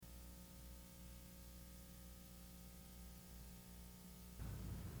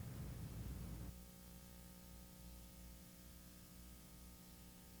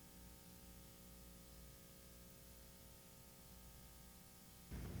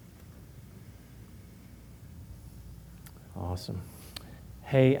Awesome.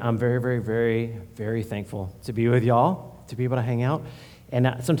 Hey, I'm very, very, very, very thankful to be with y'all, to be able to hang out.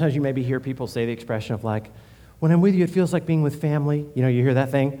 And sometimes you maybe hear people say the expression of like, when I'm with you, it feels like being with family. You know, you hear that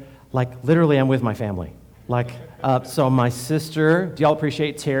thing? Like, literally, I'm with my family. Like, so my sister, do y'all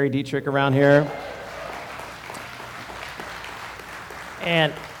appreciate Terry Dietrich around here?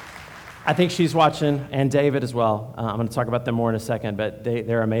 And I think she's watching, and David as well. I'm going to talk about them more in a second, but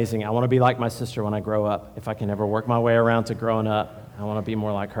they're amazing. I want to be like my sister when I grow up. If I can ever work my way around to growing up, I want to be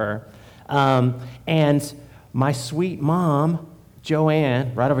more like her. And my sweet mom,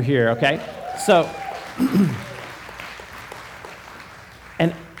 Joanne, right over here, okay? So,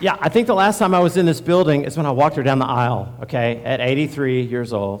 and yeah, I think the last time I was in this building is when I walked her down the aisle, okay, at 83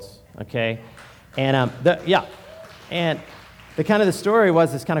 years old, okay? And the kind of the story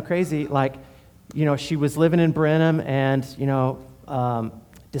was, it's kind of crazy, like, you know, she was living in Brenham and, you know,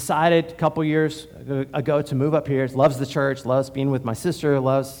 decided a couple years ago to move up here, loves the church, loves being with my sister,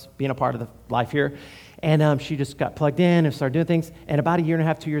 loves being a part of the life here. And she just got plugged in and started doing things. And about a year and a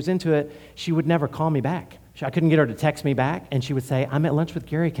half, 2 years into it, she would never call me back. I couldn't get her to text me back. And she would say, I'm at lunch with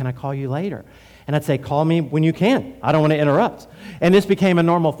Gary. Can I call you later? And I'd say, call me when you can. I don't want to interrupt. And this became a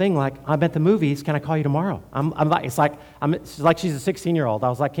normal thing. Like, I'm at the movies. Can I call you tomorrow? It's like she's a 16-year-old. I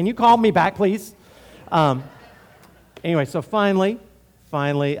was like, can you call me back, please? Anyway, so finally,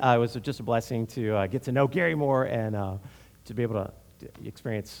 it was just a blessing to get to know Gary more and to be able to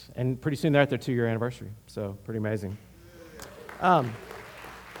experience. And pretty soon they're at their 2-year anniversary. So pretty amazing.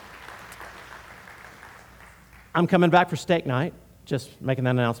 I'm coming back for steak night. Just making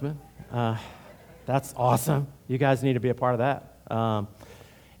that announcement. That's awesome. You guys need to be a part of that.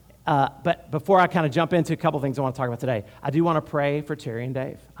 But before I kind of jump into a couple things I want to talk about today, I do want to pray for Terry and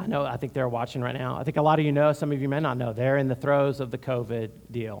Dave. I think they're watching right now. I think a lot of you know, some of you may not know, they're in the throes of the COVID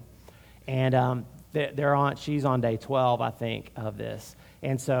deal. And she's on day 12, I think, of this.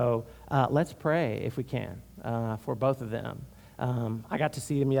 And so let's pray, if we can, for both of them. I got to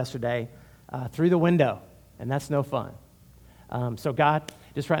see them yesterday through the window, and that's no fun. So God,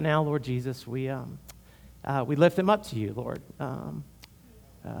 just right now, Lord Jesus, we lift them up to you, Lord.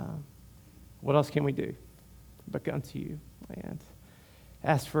 What else can we do but come to you and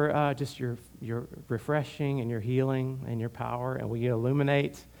ask for just your refreshing and your healing and your power, and we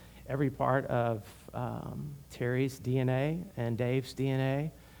illuminate every part of Terry's DNA and Dave's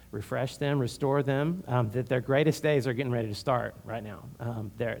DNA, refresh them, restore them, that their greatest days are getting ready to start right now.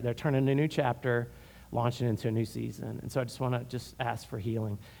 They're turning a new chapter, launching into a new season. And so I just want to just ask for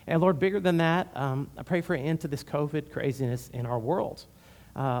healing. And Lord, bigger than that, I pray for an end to this COVID craziness in our world.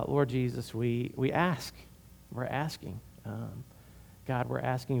 Lord Jesus, we ask. We're asking. God, we're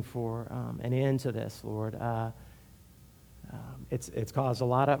asking for an end to this, Lord. It's caused a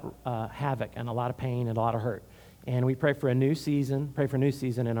lot of havoc and a lot of pain and a lot of hurt. And we pray for a new season,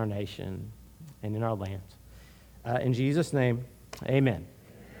 in our nation and in our land. In Jesus' name, amen.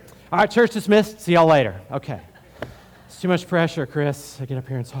 All right, church dismissed. See y'all later. Okay. It's too much pressure, Chris. I get up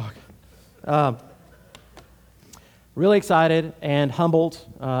here and talk. Really excited and humbled.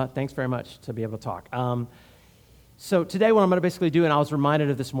 Thanks very much to be able to talk. So today what I'm going to basically do, and I was reminded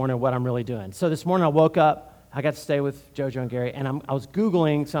of this morning what I'm really doing. So this morning I woke up. I got to stay with JoJo and Gary, and I was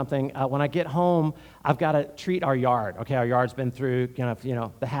Googling something. When I get home, I've got to treat our yard. Okay, our yard's been through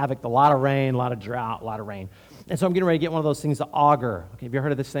the havoc, a lot of rain, a lot of drought, a lot of rain. And so I'm getting ready to get one of those things, the auger. Okay, have you ever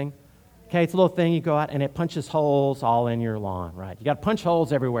heard of this thing? Okay, it's a little thing. You go out, and it punches holes all in your lawn, right? You got to punch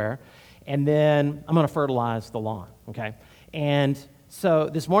holes everywhere, and then I'm going to fertilize the lawn, okay? And so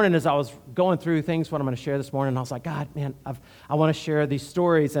this morning as I was going through things, what I'm going to share this morning, I was like, God, man, I want to share these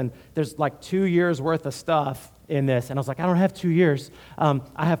stories, and there's like 2 years worth of stuff in this. And I was like, I don't have 2 years. I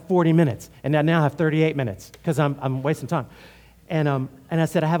have 40 minutes, and now I have 38 minutes because I'm wasting time. And I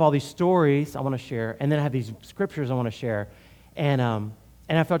said, I have all these stories I want to share, and then I have these scriptures I want to share. And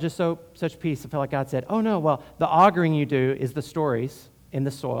I felt just such peace. I felt like God said, oh, no, well, the augering you do is the stories in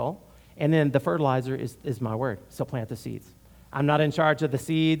the soil, and then the fertilizer is my word. So plant the seeds. I'm not in charge of the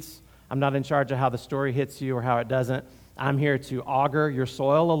seeds. I'm not in charge of how the story hits you or how it doesn't. I'm here to auger your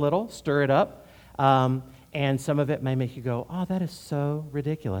soil a little, stir it up. And some of it may make you go, oh, that is so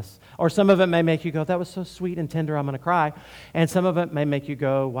ridiculous. Or some of it may make you go, that was so sweet and tender, I'm going to cry. And some of it may make you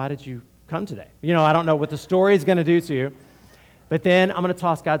go, why did you come today? I don't know what the story is going to do to you. But then I'm going to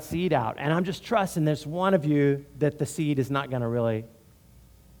toss God's seed out. And I'm just trusting there's one of you that the seed is not going to really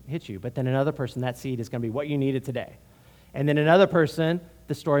hit you. But then another person, that seed is going to be what you needed today. And then another person,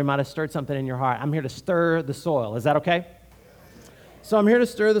 the story might have stirred something in your heart. I'm here to stir the soil. Is that okay? So I'm here to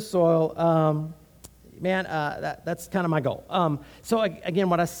stir the soil. man, that's kind of my goal. Again,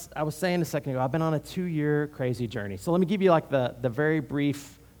 what I was saying a second ago, I've been on a 2-year crazy journey. So let me give you like the very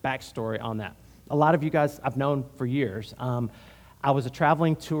brief backstory on that. A lot of you guys I've known for years. I was a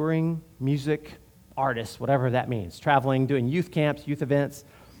traveling, touring music artist, whatever that means. Traveling, doing youth camps, youth events.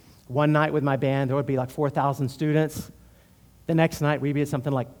 One night with my band, there would be like 4,000 students. The next night, we'd be at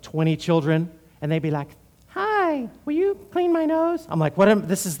something like 20 children, and they'd be like, "Hi, will you clean my nose?" I'm like,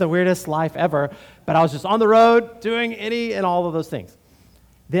 this is the weirdest life ever. But I was just on the road doing any and all of those things.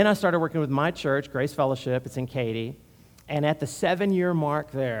 Then I started working with my church, Grace Fellowship. It's in Katy. And at the 7-year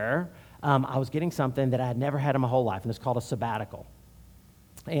mark there, I was getting something that I had never had in my whole life, and it's called a sabbatical.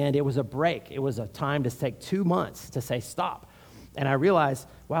 And it was a break. It was a time to take 2 months to say stop. And I realized,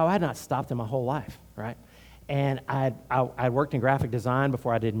 wow, I had not stopped in my whole life, right? And I worked in graphic design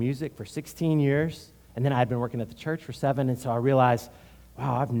before I did music for 16 years. And then I had been working at the church for 7. And so I realized,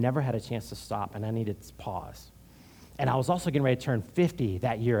 wow, I've never had a chance to stop, and I needed to pause. And I was also getting ready to turn 50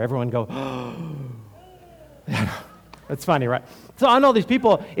 that year. Everyone go, That's funny, right? So I know these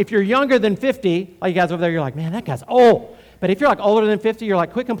people, if you're younger than 50, like you guys over there, you're like, man, that guy's old. But if you're like older than 50, you're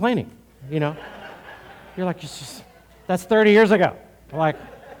like, quit complaining, you know? You're like, that's 30 years ago. But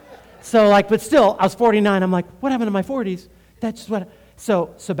still, I was 49. I'm like, what happened to my 40s?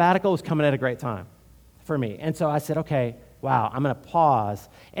 So sabbatical was coming at a great time for me. And so I said, okay, wow, I'm going to pause.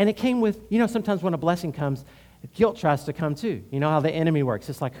 And it came with, sometimes when a blessing comes, guilt tries to come too. You know how the enemy works.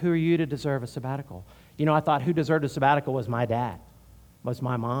 It's like, who are you to deserve a sabbatical? I thought who deserved a sabbatical was my dad, was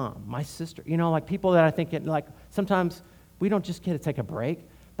my mom, my sister. Like people that I think, sometimes we don't just get to take a break,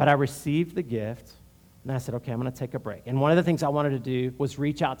 but I received the gift, and I said, okay, I'm going to take a break. And one of the things I wanted to do was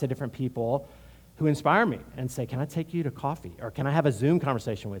reach out to different people who inspire me and say, can I take you to coffee? Or can I have a Zoom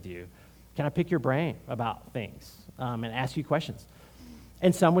conversation with you? Can I pick your brain about things and ask you questions?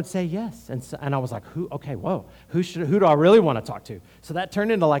 And some would say yes. And I was like, who do I really want to talk to? So that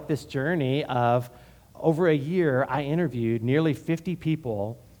turned into like this journey of over a year, I interviewed nearly 50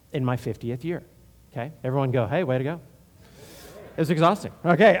 people in my 50th year. Okay? Everyone go, hey, way to go. It was exhausting.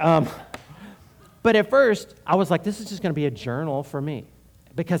 Okay. But at first, I was like, this is just going to be a journal for me.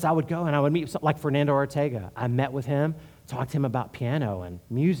 Because I would go and I would meet, like Fernando Ortega. I met with him, talked to him about piano and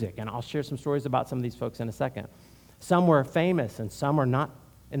music, and I'll share some stories about some of these folks in a second. Some were famous and some were not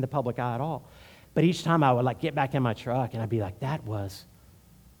in the public eye at all. But each time I would get back in my truck and I'd be like, that was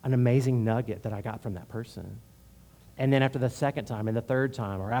an amazing nugget that I got from that person. And then after the second time and the third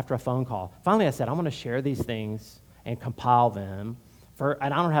time, or after a phone call, finally I said, I'm going to share these things and compile them.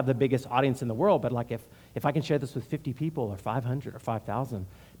 And I don't have the biggest audience in the world, but if I can share this with 50 people or 500 or 5,000,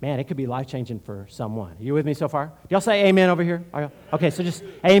 man, it could be life-changing for someone. Are you with me so far? Do y'all say amen over here? Okay, so just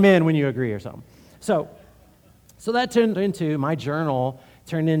amen when you agree or something. So that turned into, my journal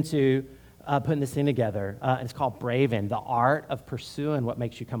turned into putting this thing together. It's called Braven, the art of pursuing what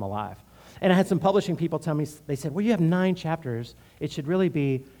makes you come alive. And I had some publishing people tell me, they said, well, you have 9 chapters. It should really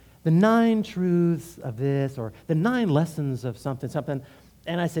be the 9 truths of this or the 9 lessons of something.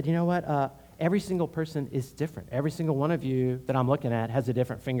 And I said, you know what? Every single person is different. Every single one of you that I'm looking at has a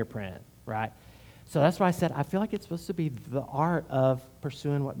different fingerprint, right? So that's why I said I feel like it's supposed to be the art of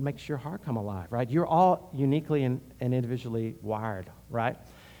pursuing what makes your heart come alive, right? You're all uniquely and individually wired, right?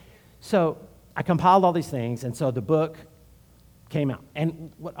 So I compiled all these things, and so the book came out.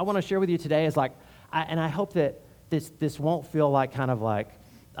 And what I want to share with you today is I hope that this won't feel like kind of like,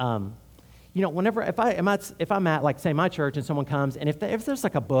 whenever if I'm at say my church and someone comes and if there's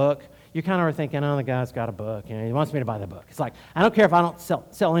like a book, you kind of are thinking, oh, the guy's got a book, he wants me to buy the book. It's like I don't care if I don't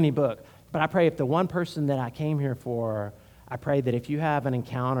sell any book, but I pray if the one person that I came here for, I pray that if you have an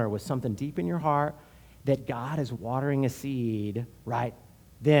encounter with something deep in your heart, that God is watering a seed, right?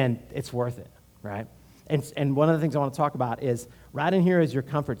 Then it's worth it, right? And one of the things I want to talk about is right in here is your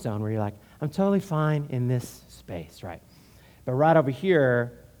comfort zone where you're like, I'm totally fine in this space, right? But right over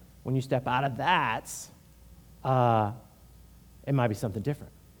here, when you step out of that, it might be something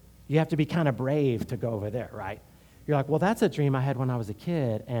different. You have to be kind of brave to go over there, right? You're like, well, that's a dream I had when I was a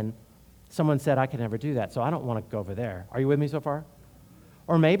kid, and someone said I could never do that, so I don't want to go over there. Are you with me so far?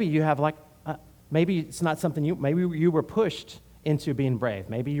 Or maybe you have maybe it's not something maybe you were pushed into being brave.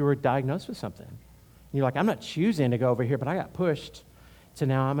 Maybe you were diagnosed with something. And you're like, I'm not choosing to go over here, but I got pushed to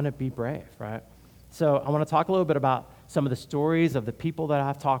now I'm going to be brave, right? So I want to talk a little bit about some of the stories of the people that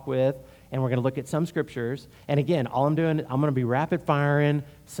I've talked with, and we're going to look at some scriptures. And again, all I'm doing, I'm going to be rapid firing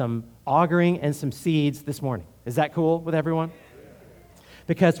some auguring and some seeds this morning. Is that cool with everyone?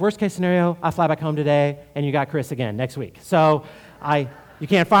 Because worst case scenario, I fly back home today, and you got Chris again next week. So you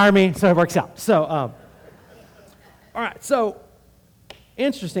can't fire me, so it works out. So, all right, so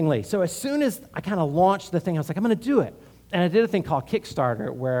interestingly, so as soon as I kind of launched the thing, I was like, I'm going to do it. And I did a thing called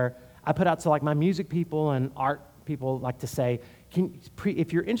Kickstarter where I put out to like my music people and art people like to say,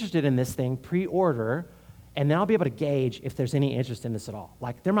 if you're interested in this thing, pre-order, and then I'll be able to gauge if there's any interest in this at all.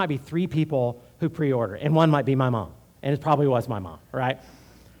 Like there might be 3 people who pre-order, and one might be my mom, and it probably was my mom, right?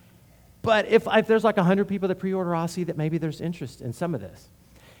 But if there's like 100 people that pre-order, I'll see that maybe there's interest in some of this.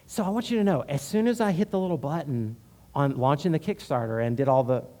 So I want you to know, as soon as I hit the little button on launching the Kickstarter and did all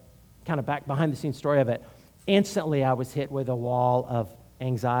the kind of behind-the-scenes story of it, instantly I was hit with a wall of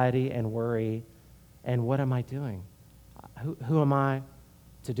anxiety and worry, and what am I doing? Who am I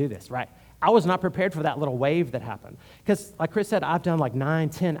to do this, right? I was not prepared for that little wave that happened. Because like Chris said, I've done like 9,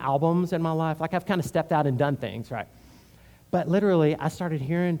 10 albums in my life. Like I've kind of stepped out and done things, right? But literally, I started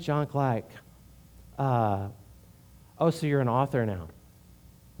hearing junk like, oh, so you're an author now,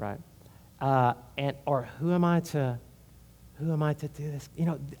 right? Or who am I to do this? You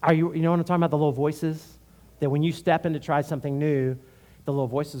know what I'm talking about, the little voices? That when you step in to try something new, the little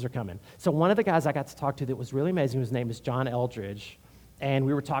voices are coming. So one of the guys I got to talk to that was really amazing, his name is John Eldridge. And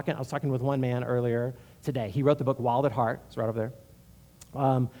I was talking with one man earlier today. He wrote the book Wild at Heart. It's right over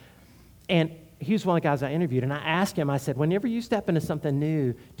there. And he was one of the guys I interviewed. And I asked him, I said, whenever you step into something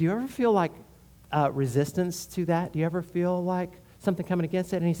new, do you ever feel like resistance to that? Do you ever feel like something coming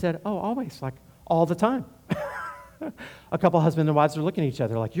against it? And he said, oh, always, like all the time. A couple husband and wives are looking at each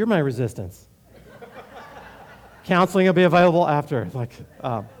other like, you're my resistance. Counseling will be available after. Like,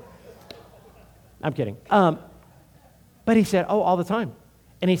 I'm kidding. But he said, oh, all the time.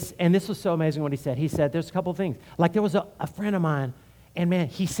 And this was so amazing what he said. He said, there's a couple of things. Like there was a friend of mine, and man,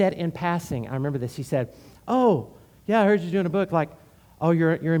 he said in passing, I remember this, he said, oh, yeah, I heard you doing a book. Like, oh,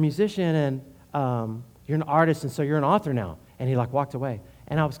 you're a musician, and you're an artist, and so you're an author now. And he like walked away.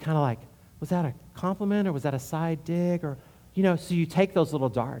 And I was kind of like, was that a compliment, or was that a side dig? Or, so you take those little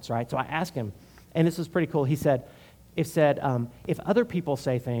darts, right? So I asked him, and this was pretty cool. He said, if other people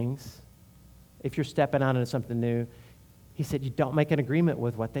say things, if you're stepping out into something new, he said, you don't make an agreement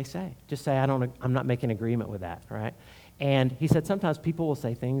with what they say. Just say, I'm not making an agreement with that, right? And he said, sometimes people will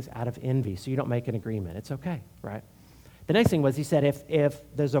say things out of envy, so you don't make an agreement. It's okay, right? The next thing was, he said, if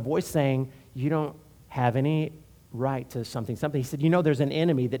there's a voice saying you don't have any right to something, he said, there's an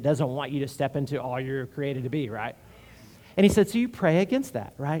enemy that doesn't want you to step into all you're created to be, right? And he said, so you pray against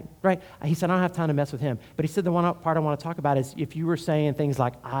that, right? Right? He said, I don't have time to mess with him. But he said, the one part I want to talk about is if you were saying things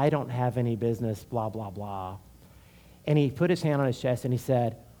like, I don't have any business, blah, blah, blah. And he put his hand on his chest and he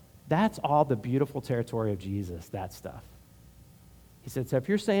said, that's all the beautiful territory of Jesus, that stuff. He said, so if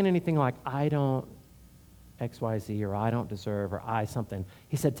you're saying anything like, I don't X, Y, Z, or I don't deserve, or I something,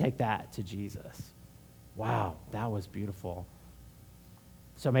 he said, take that to Jesus. Wow, that was beautiful.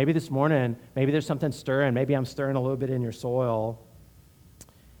 So maybe this morning, maybe there's something stirring. Maybe I'm stirring a little bit in your soil.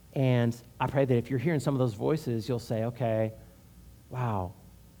 And I pray that if you're hearing some of those voices, you'll say, okay, wow,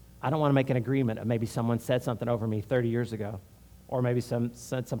 I don't want to make an agreement of maybe someone said something over me 30 years ago, or maybe said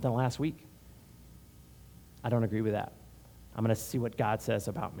something last week. I don't agree with that. I'm going to see what God says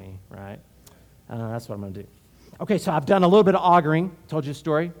about me, right? That's what I'm going to do. Okay, so I've done a little bit of auguring, told you a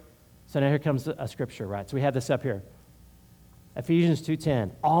story. So now here comes a scripture, right? So we have this up here. Ephesians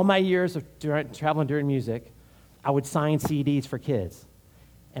 2:10. All my years of traveling during music, I would sign CDs for kids,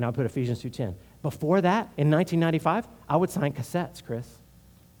 and I would put Ephesians 2:10. Before that, in 1995, I would sign cassettes, Chris.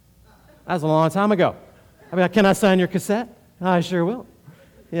 That was a long time ago. I'd be like, can I sign your cassette? I sure will.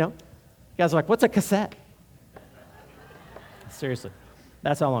 You guys are like, what's a cassette? Seriously,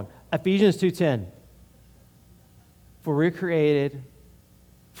 that's how long. Ephesians 2:10.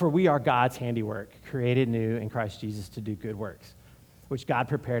 For we are God's handiwork, created new in Christ Jesus to do good works, which God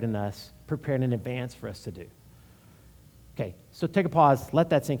prepared in advance for us to do. Okay, so take a pause, let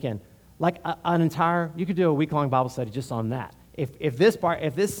that sink in. Like you could do a week-long Bible study just on that. If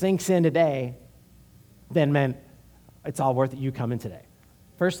this sinks in today, then man, it's all worth it you coming today.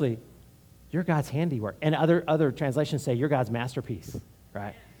 Firstly, you're God's handiwork. And other translations say you're God's masterpiece,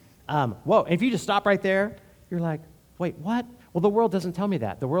 right? Whoa, and if you just stop right there, you're like, wait, what? Well, the world doesn't tell me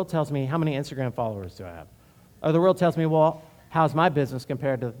that. The world tells me, how many Instagram followers do I have? Or the world tells me, well, how's my business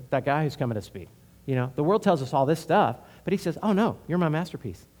compared to that guy who's coming to speak? The world tells us all this stuff, but he says, oh no, you're my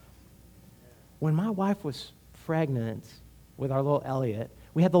masterpiece. When my wife was pregnant with our little Elliot,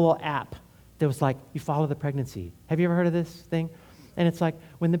 we had the little app that was like, you follow the pregnancy. Have you ever heard of this thing? And it's like,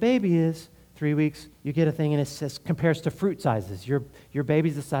 when the baby is 3 weeks, you get a thing, and it says, compares to fruit sizes. Your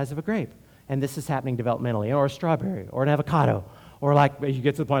baby's the size of a grape. And this is happening developmentally, or a strawberry, or an avocado, or like you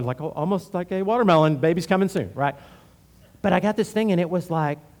get to the point like, oh, almost like a watermelon, baby's coming soon, right? But I got this thing, and it was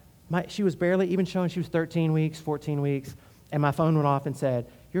like, she was barely even showing, she was 13 weeks, 14 weeks, And my phone went off and said,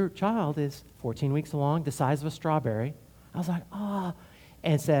 your child is 14 weeks along, the size of a strawberry. I was like, oh,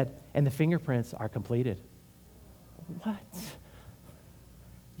 and said, and the fingerprints are completed. What?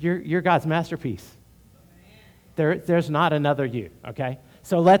 You're God's masterpiece. There's not another you, okay?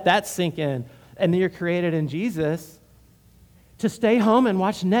 So let that sink in. And then you're created in Jesus to stay home and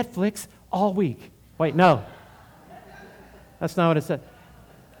watch Netflix all week. Wait, no. That's not what it said.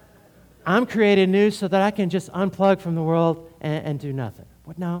 I'm created new so that I can just unplug from the world and do nothing.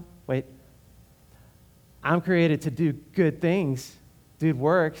 What? No, wait. I'm created to do good things, do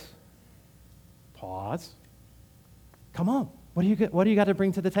works. Pause. Come on. What do you got to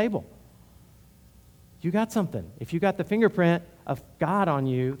bring to the table? You got something. If you got the fingerprint of God on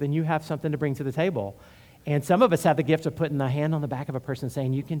you, then you have something to bring to the table. And some of us have the gift of putting the hand on the back of a person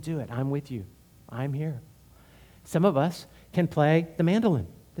saying, you can do it. I'm with you. I'm here. Some of us can play the mandolin.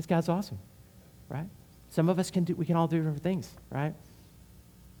 This guy's awesome, right? Some of us we can all do different things, right?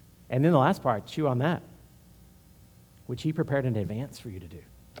 And then the last part, chew on that, which he prepared in advance for you to do.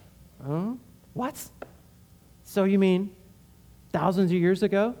 What? So you mean thousands of years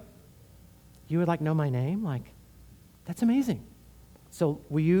ago, you would know my name? That's amazing. So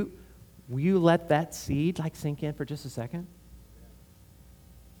will you let that seed sink in for just a second?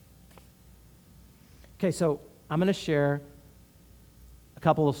 Okay, so I'm going to share a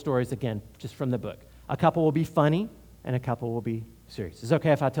couple of stories again, just from the book. A couple will be funny, and a couple will be serious. Is it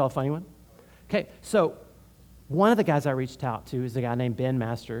okay if I tell a funny one? Okay, so one of the guys I reached out to is a guy named Ben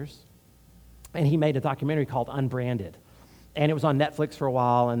Masters, and he made a documentary called Unbranded. And it was on Netflix for a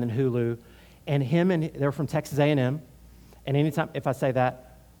while, and then Hulu. And they're from Texas A&M. And anytime, if I say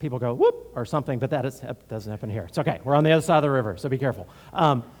that, people go, whoop, or something, but that doesn't happen here. It's okay. We're on the other side of the river, so be careful.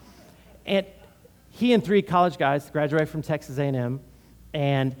 And he and 3 college guys graduated from Texas A&M,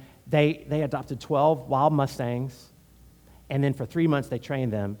 and they adopted 12 wild Mustangs, and then for 3 months they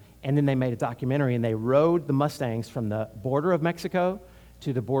trained them, and then they made a documentary, and they rode the Mustangs from the border of Mexico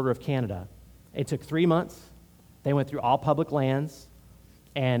to the border of Canada. It took 3 months. They went through all public lands,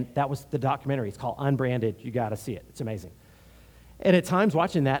 and that was the documentary. It's called Unbranded. You got to see it. It's amazing. And at times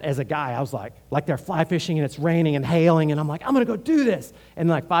watching that as a guy, I was like they're fly fishing and it's raining and hailing, and I'm like, I'm going to go do this. And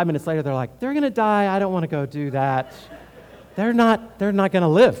 5 minutes later, they're like, they're going to die. I don't want to go do that. They're not going to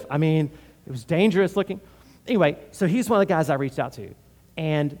live. I mean, it was dangerous looking. Anyway, so he's one of the guys I reached out to.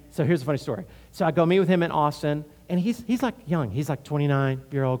 And so here's a funny story. So I go meet with him in Austin, and he's young. He's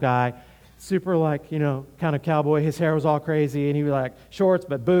 29-year-old guy, super kind of cowboy. His hair was all crazy, and he was shorts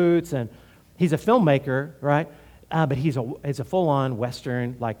but boots, and he's a filmmaker, right? But he's a full-on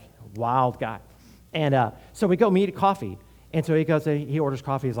Western, wild guy. And so we go meet at coffee. And so he goes, he orders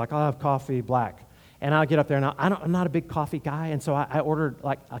coffee. He's like, I'll have coffee black. And I'll get up there, and I'm not a big coffee guy, and so I ordered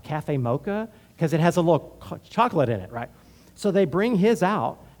a cafe mocha because it has a little chocolate in it, right? So they bring his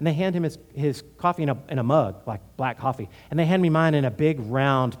out, and they hand him his coffee in a mug, black coffee. And they hand me mine in a big,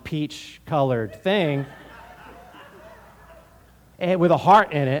 round, peach-colored thing with a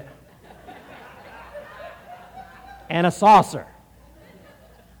heart in it and a saucer.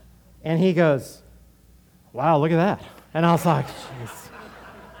 And he goes, wow, look at that. And I was like, jeez.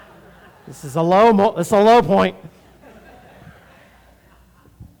 This is a low point.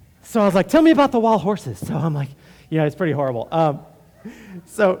 So I was like, tell me about the wild horses. So I'm like, it's pretty horrible.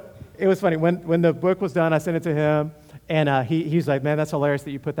 So it was funny. When the book was done, I sent it to him, and he's like, man, that's hilarious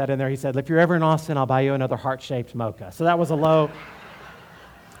that you put that in there. He said, if you're ever in Austin, I'll buy you another heart-shaped mocha. So that was a low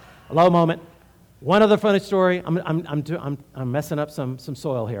moment. One other funny story. I'm messing up some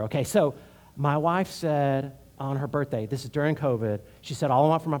soil here. Okay, so my wife said on her birthday, this is during COVID, she said, all I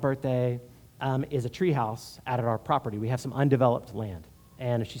want for my birthday is a tree house out at our property. We have some undeveloped land.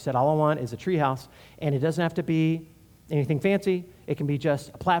 And she said, all I want is a tree house, and it doesn't have to be anything fancy. It can be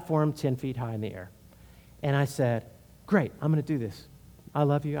just a platform 10 feet high in the air. And I said, great, I'm going to do this. I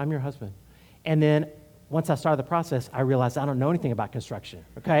love you. I'm your husband. And then once I started the process, I realized I don't know anything about construction,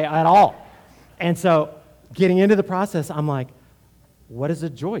 okay, at all. And so getting into the process, I'm like, what is a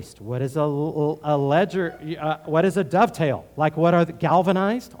joist? What is a ledger? What is a dovetail? What are the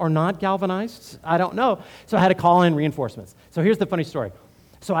galvanized or not galvanized? I don't know. So I had to call in reinforcements. So here's the funny story.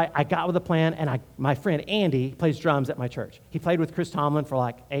 So I got with a plan, and my friend Andy plays drums at my church. He played with Chris Tomlin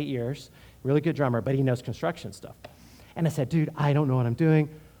for 8 years. Really good drummer, but he knows construction stuff. And I said, dude, I don't know what I'm doing.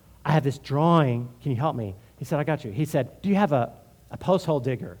 I have this drawing. Can you help me? He said, I got you. He said, do you have a post hole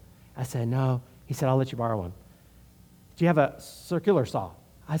digger? I said, no. He said, I'll let you borrow one. Do you have a circular saw?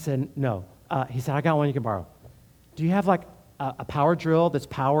 I said, no. He said, I got one you can borrow. Do you have a power drill that's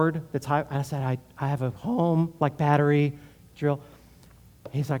powered, that's high? I said, I have a home, battery drill.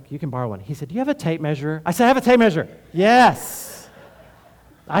 He's like, you can borrow one. He said, do you have a tape measure? I said, I have a tape measure. Yes.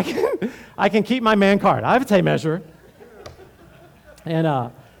 I can keep my man card. I have a tape measure.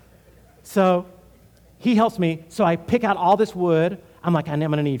 And so he helps me. So I pick out all this wood. I'm like, I'm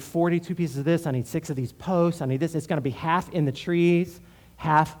going to need 42 pieces of this. I need 6 of these posts. I need this. It's going to be half in the trees,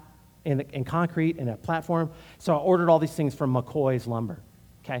 half in concrete, in a platform. So I ordered all these things from McCoy's Lumber,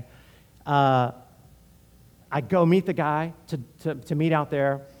 okay? I go meet the guy to meet out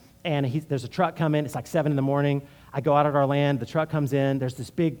there, and there's a truck coming. It's like 7 in the morning. I go out at our land. The truck comes in. There's this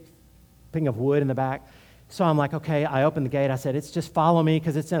big thing of wood in the back. So I'm like, okay, I open the gate. I said, it's just follow me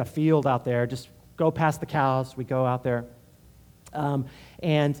because it's in a field out there. Just go past the cows. We go out there.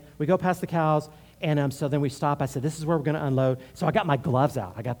 And we go past the cows, and so then we stop. I said, this is where we're going to unload. So I got my gloves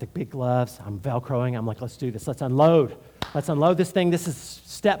out. I got the big gloves. I'm Velcroing. I'm like, let's do this. Let's unload. Let's unload this thing. This is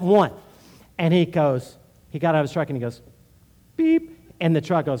step 1. And he got out of his truck, and he goes, beep. And the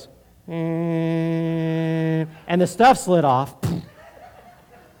truck goes, and the stuff slid off.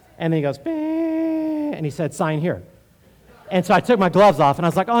 And then he goes, beep. And he said, sign here. And so I took my gloves off, and I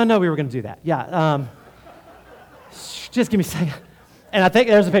was like, oh, no, we were going to do that. Yeah. Just give me a second. And I think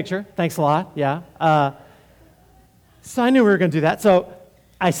there's a picture. Thanks a lot. Yeah. So I knew we were going to do that. So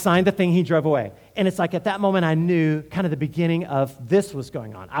I signed the thing. He drove away. And it's like at that moment I knew kind of the beginning of this was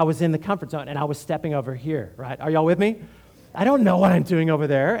going on. I was in the comfort zone, and I was stepping over here, right? Are y'all with me? I don't know what I'm doing over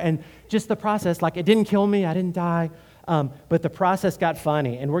there. And just the process, like it didn't kill me. I didn't die. But the process got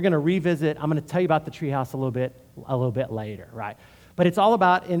funny. And we're going to revisit. I'm going to tell you about the treehouse a little bit later, right? But it's all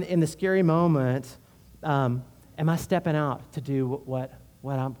about in the scary moment, am I stepping out to do what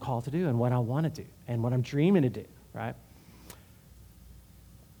I'm called to do and what I want to do and what I'm dreaming to do, right?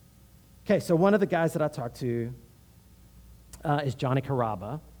 Okay, so one of the guys that I talked to is Johnny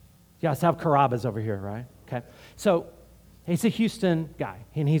Carrabba. You guys have Carrabbas over here, right? Okay, so he's a Houston guy,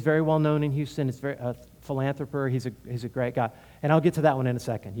 and he's very well known in Houston. He's a philanthropist. He's a great guy, and I'll get to that one in a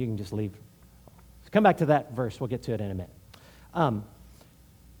second. You can just leave. Come back to that verse. We'll get to it in a minute.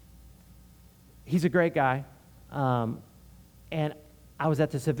 He's a great guy. And I was at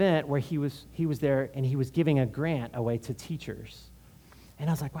this event where he was there, and he was giving a grant away to teachers. And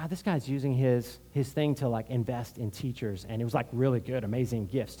I was like, wow, this guy's using his thing to like invest in teachers. And it was like really good, amazing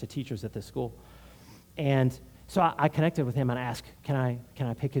gifts to teachers at this school. And so I connected with him and I asked, can I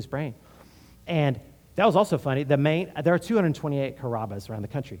pick his brain? And that was also funny. There are 228 Carrabbas around the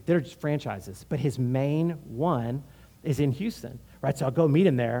country. They're just franchises. But his main one is in Houston, right? So I'll go meet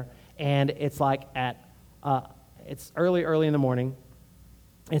him there. And it's like it's early in the morning.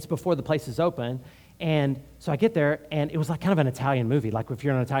 It's before the place is open. And so I get there, and it was like kind of an Italian movie, like if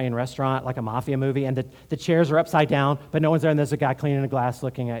you're in an Italian restaurant, like a mafia movie, and the chairs are upside down, but no one's there, and there's a guy cleaning a glass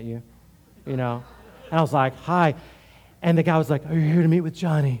looking at you, you know? And I was like, hi. And the guy was like, are you here to meet with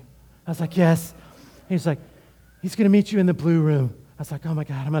Johnny? I was like, yes. He's like, he's going to meet you in the blue room. I was like, oh, my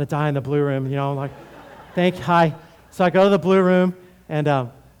God, I'm going to die in the blue room, you know? I'm like, hi. So I go to the blue room, and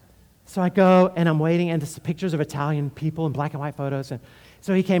so I go, and I'm waiting, and just pictures of Italian people and black and white photos. And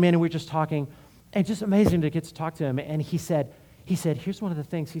so he came in, and we were just talking, and just amazing to get to talk to him. And he said, here's one of the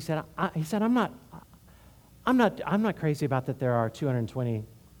things. He said, I'm not crazy about that there are 220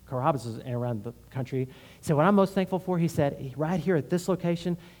 Carrabbas around the country. He said, what I'm most thankful for, he said, right here at this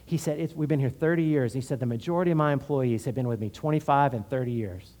location, he said, we've been here 30 years. He said, the majority of my employees have been with me 25 and 30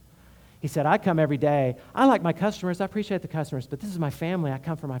 years. He said, I come every day. I like my customers. I appreciate the customers, but this is my family. I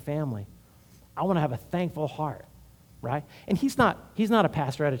come for my family. I want to have a thankful heart, right? And he's not a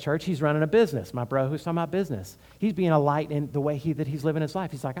pastor at a church. He's running a business, my bro who's talking about business. He's being a light in the way that he's living his life.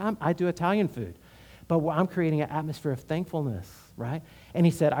 He's like, I do Italian food, but I'm creating an atmosphere of thankfulness, right? And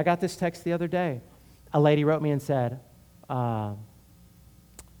he said, I got this text the other day. A lady wrote me and said, I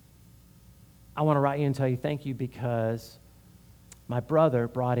want to write you and tell you thank you because my brother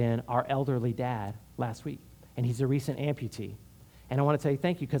brought in our elderly dad last week, and he's a recent amputee. And I want to tell you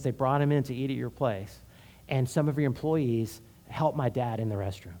thank you because they brought him in to eat at your place, and some of your employees helped my dad in the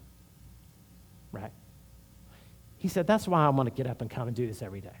restroom, right? He said, that's why I want to get up and come and do this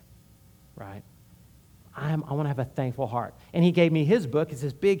every day, right? I want to have a thankful heart. And he gave me his book. It's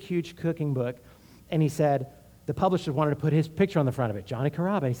this big, huge cooking book, and he said the publisher wanted to put his picture on the front of it, Johnny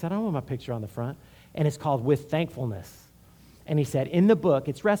Carrabba. He said, I don't want my picture on the front, and it's called With Thankfulness. And he said, in the book,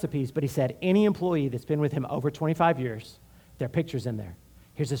 it's recipes, but he said, any employee that's been with him over 25 years, their picture's in there.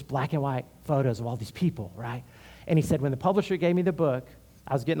 Here's this black and white photos of all these people, right? And he said, when the publisher gave me the book,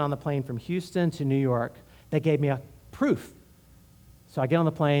 I was getting on the plane from Houston to New York. They gave me a proof. So I get on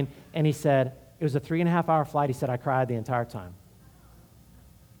the plane, and he said, it was a 3.5-hour flight. He said, I cried the entire time,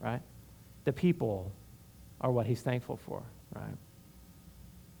 right? The people are what he's thankful for, right?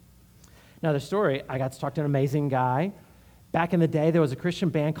 Another story, I got to talk to an amazing guy. Back in the day, there was a Christian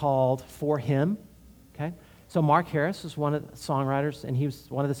band called For Him, okay? So Mark Harris was one of the songwriters, and he was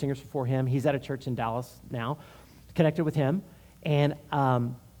one of the singers for Him. He's at a church in Dallas now, connected with him. And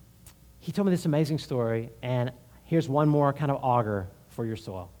he told me this amazing story, and here's one more kind of auger for your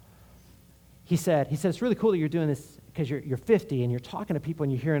soil. He said, it's really cool that you're doing this because you're 50 and you're talking to people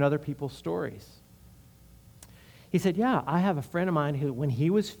and you're hearing other people's stories. He said, yeah, I have a friend of mine who, when he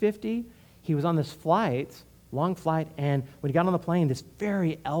was 50, he was on this flight, long flight, and when he got on the plane, this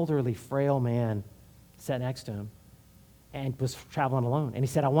very elderly, frail man sat next to him and was traveling alone. And he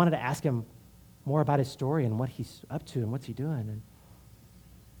said, I wanted to ask him more about his story and what he's up to and what's he doing. And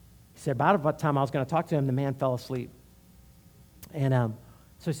he said, about the time I was going to talk to him, the man fell asleep. And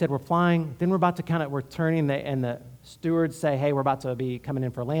so he said, we're flying. Then we're turning, and the stewards say, hey, we're about to be coming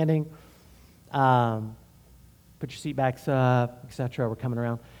in for landing. Put your seat backs up, etc. We're coming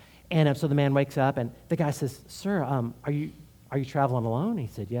around. And so the man wakes up, and the guy says, sir, are you traveling alone? He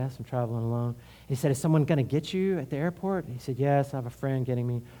said, yes, I'm traveling alone. And he said, is someone going to get you at the airport? And he said, yes, I have a friend getting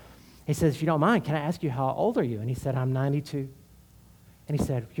me. He says, if you don't mind, can I ask you, how old are you? And he said, I'm 92. And he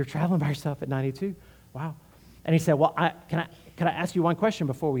said, you're traveling by yourself at 92? Wow. And he said, well, can I ask you one question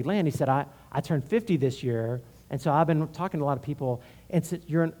before we land? He said, I turned 50 this year, and so I've been talking to a lot of people. And since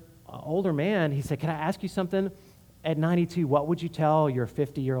you're an older man, he said, can I ask you something? At 92, what would you tell your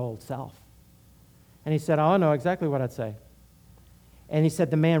 50-year-old self? And he said, oh, I know exactly what I'd say. And he said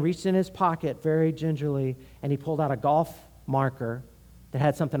the man reached in his pocket very gingerly, and he pulled out a golf marker that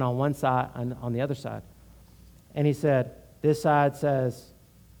had something on one side and on the other side. And he said, this side says,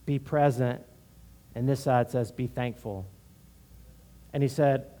 be present, and this side says, be thankful. And he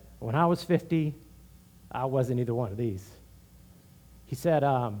said, when I was 50, I wasn't either one of these. He said,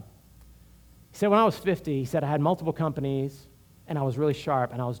 when I was 50, he said, I had multiple companies, and I was really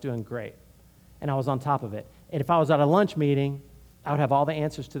sharp, and I was doing great, and I was on top of it. And if I was at a lunch meeting, I would have all the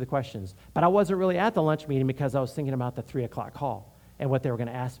answers to the questions. But I wasn't really at the lunch meeting because I was thinking about the 3 o'clock call and what they were going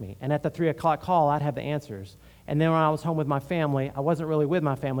to ask me. And at the 3 o'clock call, I'd have the answers. And then when I was home with my family, I wasn't really with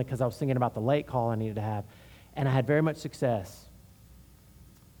my family because I was thinking about the late call I needed to have. And I had very much success.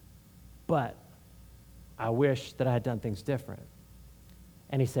 But I wish that I had done things different.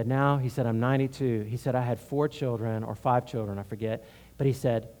 And he said, I'm 92. He said, I had 4 children or 5 children, I forget. But he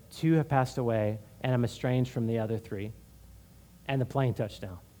said, 2 have passed away, and I'm estranged from the other 3. And the plane touched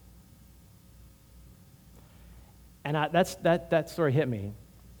down. And that story hit me.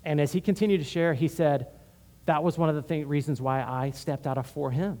 And as he continued to share, he said, that was one of the reasons why I stepped out of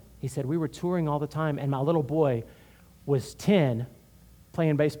For Him. He said, we were touring all the time, and my little boy was 10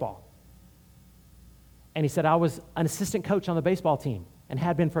 playing baseball. And he said, I was an assistant coach on the baseball team and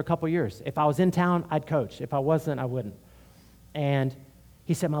had been for a couple years. If I was in town, I'd coach. If I wasn't, I wouldn't. And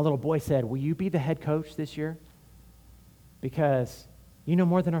he said, my little boy said, will you be the head coach this year? Because you know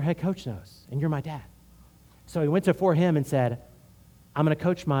more than our head coach knows, and you're my dad. So he went to For Him and said, I'm going to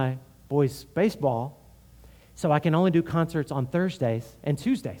coach my boys' baseball so I can only do concerts on Thursdays and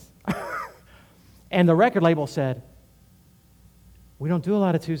Tuesdays. And the record label said, we don't do a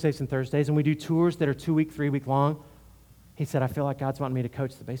lot of Tuesdays and Thursdays, and we do tours that are 2-week, 3-week long. He said, I feel like God's wanting me to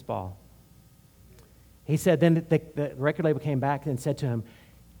coach the baseball. He said, then the record label came back and said to him,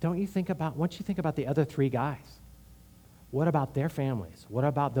 once you think about the other 3 guys, what about their families? What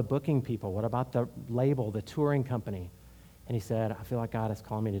about the booking people? What about the label, the touring company? And he said, I feel like God is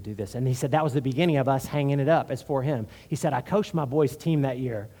calling me to do this. And he said, that was the beginning of us hanging it up as For Him. He said, I coached my boys' team that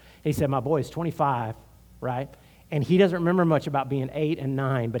year. And he said, my boy's 25, right? And he doesn't remember much about being 8 and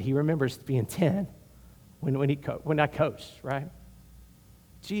 9, but he remembers being 10 when I coached, right?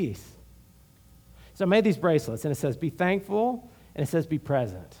 Jeez. So I made these bracelets, and it says, be thankful, and it says, be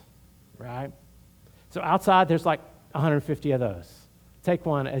present, right? So outside, there's like 150 of those. Take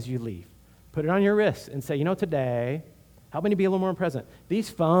one as you leave. Put it on your wrist and say, today, help me to be a little more present. These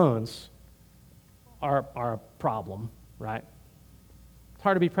phones are a problem, right? It's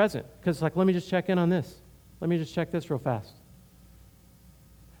hard to be present because it's like, let me just check in on this. Let me just check this real fast.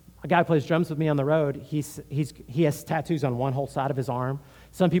 A guy who plays drums with me on the road, he has tattoos on one whole side of his arm.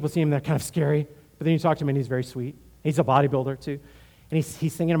 Some people see him, they're kind of scary, but then you talk to him and he's very sweet. He's a bodybuilder too. And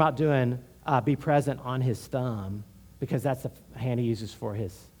he's thinking about doing be present on his thumb because that's the hand he uses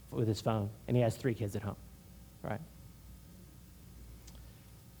with his phone. And he has 3 kids at home, right?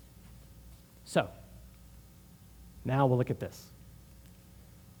 So, now we'll look at this.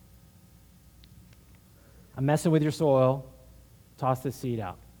 I'm messing with your soil, toss this seed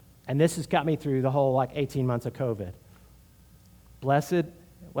out. And this has got me through the whole 18 months of COVID. Blessed,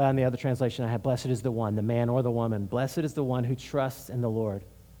 in the other translation I had, blessed is the one, the man or the woman. Blessed is the one who trusts in the Lord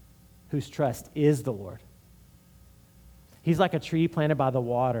whose trust is the Lord. He's like a tree planted by the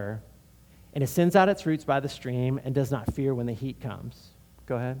water, and it sends out its roots by the stream and does not fear when the heat comes.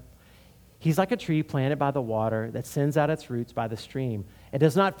 Go ahead. He's like a tree planted by the water that sends out its roots by the stream. It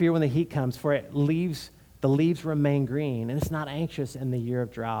does not fear when the heat comes, for the leaves remain green, and it's not anxious in the year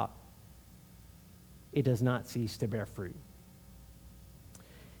of drought. It does not cease to bear fruit.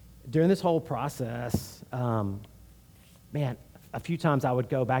 During this whole process, a few times I would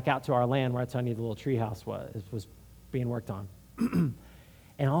go back out to our land where I told you the little tree house was being worked on.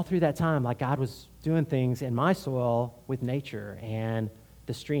 And all through that time, like God was doing things in my soil with nature and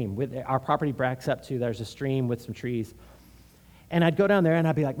the stream. With our property backs up to, there's a stream with some trees. And I'd go down there and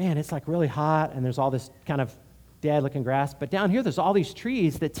I'd be like, man, it's like really hot and there's all this kind of dead-looking grass. But down here, there's all these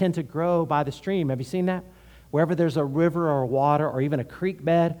trees that tend to grow by the stream. Have you seen that? Wherever there's a river or water or even a creek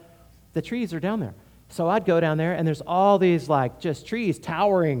bed, the trees are down there. So I'd go down there and there's all these like just trees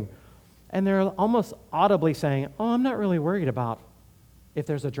towering. And they're almost audibly saying, oh, I'm not really worried about if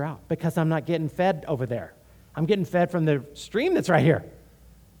there's a drought because I'm not getting fed over there. I'm getting fed from the stream that's right here.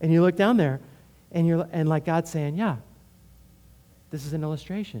 And you look down there and like God's saying, yeah, this is an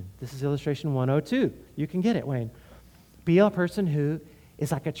illustration. This is illustration 102. You can get it, Wayne. Be a person who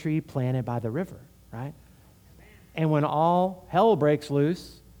is like a tree planted by the river, right? And when all hell breaks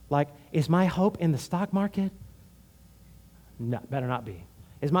loose, like, is my hope in the stock market? No, better not be.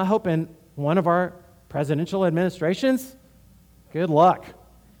 Is my hope in one of our presidential administrations? Good luck.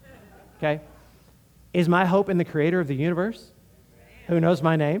 Okay? Is my hope in the creator of the universe? Who knows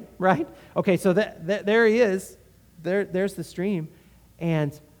my name, right? Okay, so there he is. There's the stream.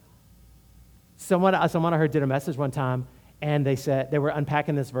 And someone I heard did a message one time, and they said, they were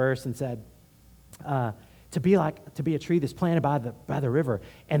unpacking this verse and said, to be a tree that's planted by the river.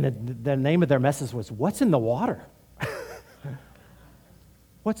 And the name of their message was, what's in the water?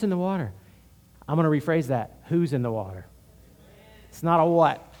 What's in the water? I'm going to rephrase that. Who's in the water? It's not a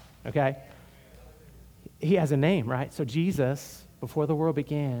what, okay? He has a name, right? So Jesus, before the world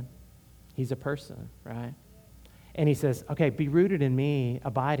began, he's a person, right? And he says, okay, be rooted in me,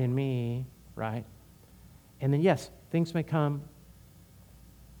 abide in me, right? And then, yes, things may come,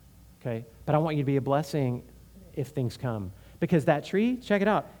 okay? But I want you to be a blessing if things come. Because that tree, check it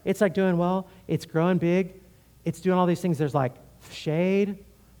out. It's like doing well. It's growing big. It's doing all these things. There's like shade.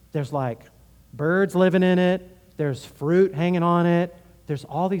 There's like birds living in it. There's fruit hanging on it. There's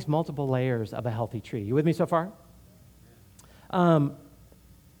all these multiple layers of a healthy tree. You with me so far?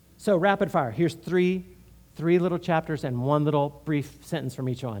 So rapid fire. Here's three little chapters and one little brief sentence from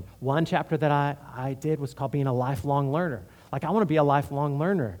each one. One chapter that I did was called being a lifelong learner. Like, I want to be a lifelong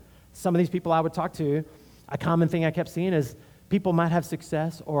learner. Some of these people I would talk to, a common thing I kept seeing is people might have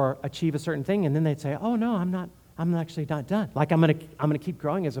success or achieve a certain thing, and then they'd say, oh, no, I'm actually not done. Like, I'm gonna keep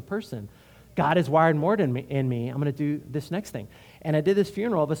growing as a person. God has wired more in me. I'm going to do this next thing. And I did this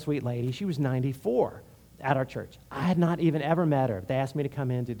funeral of a sweet lady. She was 94 at our church. I had not even ever met her. They asked me to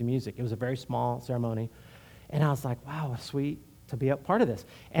come in and do the music. It was a very small ceremony. And I was like, wow, sweet to be a part of this.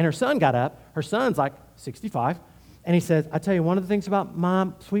 And her son got up. Her son's like 65. And he says, I tell you, one of the things about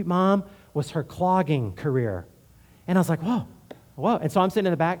sweet mom, was her clogging career. And I was like, whoa. And so I'm sitting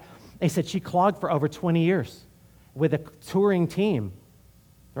in the back. They said she clogged for over 20 years with a touring team,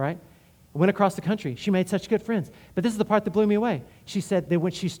 right? Went across the country. She made such good friends. But this is the part that blew me away. She said that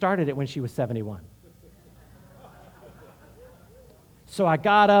when she started it when she was 71. So I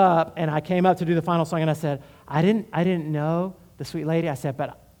got up and I came up to do the final song and I said, I didn't know the sweet lady. I said,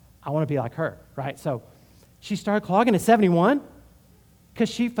 but I want to be like her, right? So she started clogging at 71 because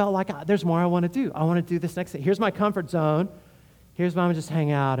she felt like there's more I want to do. I want to do this next thing. Here's my comfort zone. Here's where I'm just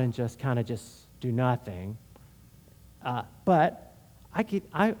hang out and just kind of just do nothing. But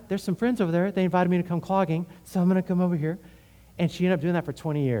there's some friends over there. They invited me to come clogging, so I'm going to come over here. And she ended up doing that for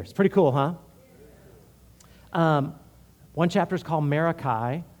 20 years. Pretty cool, huh? One chapter is called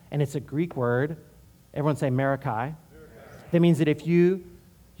Marikai, and it's a Greek word. Everyone say Marikai. That means that if you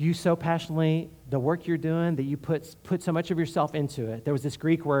so passionately, the work you're doing, that you put so much of yourself into it. There was this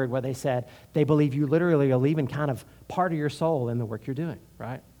Greek word where they said they believe you literally are leaving kind of part of your soul in the work you're doing,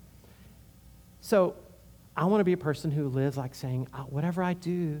 right? So I want to be a person who lives like saying, whatever I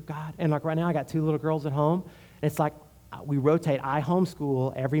do, God. And like right now, I got 2 little girls at home. And it's like we rotate. I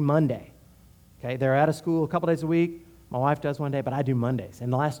homeschool every Monday. Okay, they're out of school a couple days a week. My wife does one day, but I do Mondays. In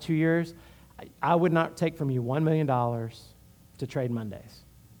the last 2 years, I would not take from you $1 million to trade Mondays.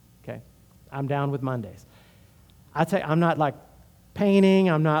 Okay, I'm down with Mondays. I'm not like painting.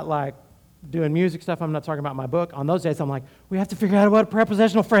 I'm not like doing music stuff. I'm not talking about my book. On those days, I'm like, we have to figure out what a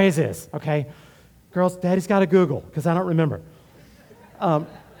prepositional phrase is. Okay. Girls, Daddy's got to Google because I don't remember.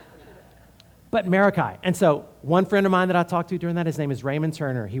 But Marikai. And so one friend of mine that I talked to during that, his name is Raymond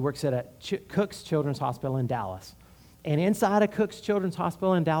Turner. He works at a Cook's Children's Hospital in Dallas. And inside of Cook's Children's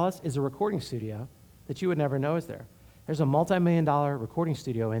Hospital in Dallas is a recording studio that you would never know is there. There's a multi-million-dollar recording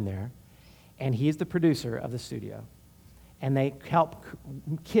studio in there, and he's the producer of the studio. And they help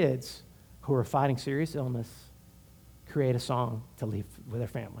kids who are fighting serious illness create a song to leave with their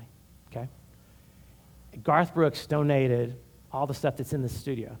family, okay? Garth Brooks donated all the stuff that's in the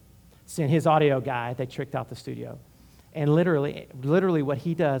studio. Sent his audio guy, they tricked out the studio. And literally what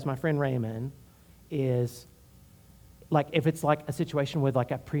he does, my friend Raymond, is like if it's like a situation with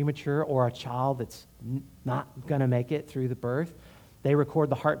like a premature or a child that's not going to make it through the birth, they record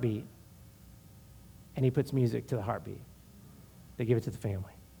the heartbeat, and he puts music to the heartbeat. They give it to the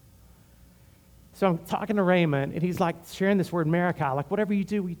family. So I'm talking to Raymond, and he's like sharing this word Marikai, like whatever you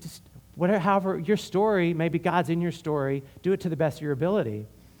do, however your story, maybe God's in your story, do it to the best of your ability.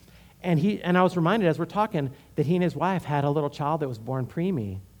 And I was reminded as we're talking that he and his wife had a little child that was born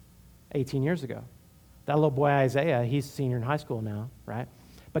preemie 18 years ago. That little boy, Isaiah, he's a senior in high school now, right?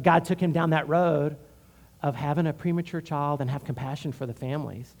 But God took him down that road of having a premature child and have compassion for the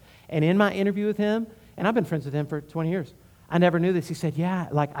families. And in my interview with him, and I've been friends with him for 20 years, I never knew this. He said, yeah,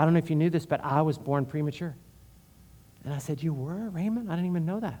 like, I don't know if you knew this, but I was born premature. And I said, you were, Raymond? I didn't even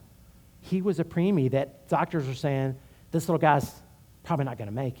know that. He was a preemie that doctors were saying, this little guy's probably not going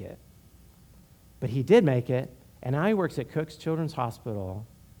to make it. But he did make it, and now he works at Cook's Children's Hospital,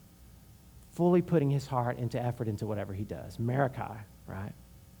 fully putting his heart into effort into whatever he does. Marikai, right?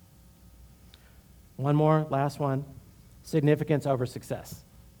 One more, last one. Significance over success.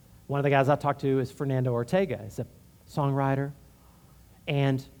 One of the guys I talked to is Fernando Ortega. He's a songwriter,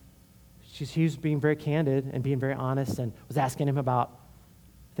 and he was being very candid and being very honest and was asking him about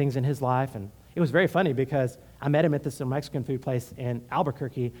things in his life. And it was very funny because I met him at this Mexican food place in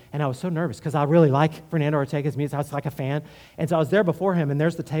Albuquerque, and I was so nervous because I really like Fernando Ortega's music. I was like a fan. And so I was there before him, and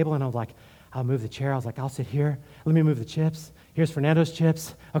there's the table, and I was like, I'll move the chair. I was like, I'll sit here. Let me move the chips. Here's Fernando's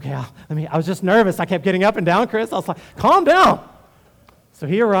chips. Okay, I was just nervous. I kept getting up and down, Chris. I was like, calm down. So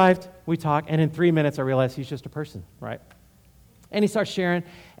he arrived, we talked, and in 3 minutes I realized he's just a person, right? And he starts sharing,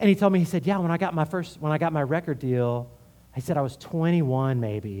 and he told me, he said, yeah, when I got my record deal, he said I was 21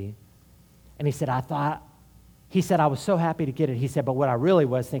 maybe, and he said, I was so happy to get it. He said, but what I really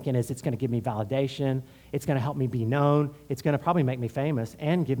was thinking is it's going to give me validation, it's going to help me be known, it's going to probably make me famous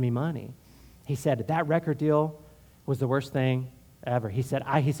and give me money. He said, that record deal was the worst thing ever. He said,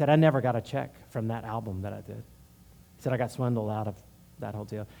 I never got a check from that album that I did. He said, I got swindled out of that whole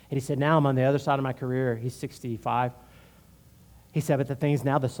deal. And he said, now I'm on the other side of my career. He's 65. He said, but the things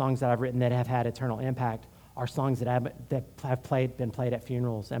now, the songs that I've written that have had eternal impact are songs that have been played at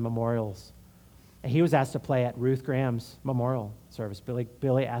funerals and memorials. And he was asked to play at Ruth Graham's memorial service. Billy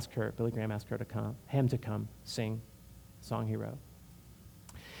Graham asked her to come sing the song he wrote.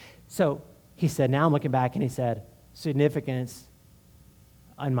 So he said, now I'm looking back, and he said, significance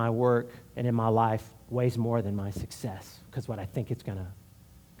in my work and in my life weighs more than my success, because what I think it's gonna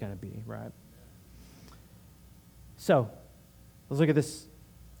be, right? So let's look at this.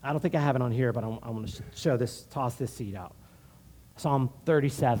 I don't think I have it on here, but I want to show this, toss this seed out. Psalm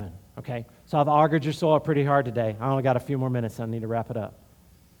 37, okay? So I've augured your soil pretty hard today. I only got a few more minutes, so I need to wrap it up.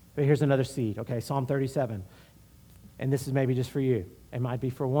 But here's another seed, okay? Psalm 37. And this is maybe just for you. It might be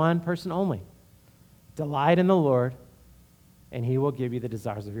for one person only. Delight in the Lord, and he will give you the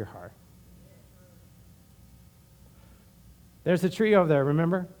desires of your heart. There's a tree over there,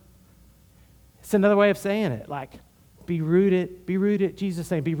 remember? It's another way of saying it, like, be rooted, Jesus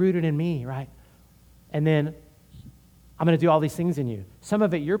saying, be rooted in me, right? And then I'm going to do all these things in you. Some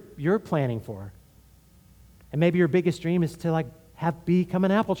of it you're planning for. And maybe your biggest dream is to become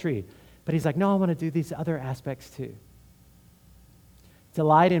an apple tree. But he's like, no, I want to do these other aspects too.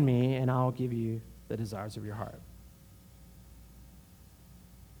 Delight in me, and I'll give you the desires of your heart.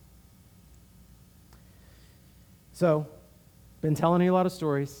 So, been telling you a lot of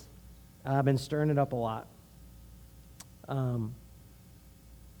stories. I've been stirring it up a lot.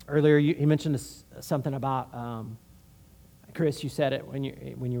 Earlier, you mentioned something about, Chris, you said it when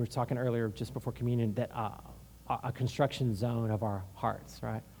you were talking earlier, just before communion, that a construction zone of our hearts,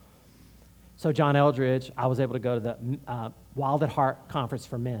 right? So John Eldridge, I was able to go to the Wild at Heart Conference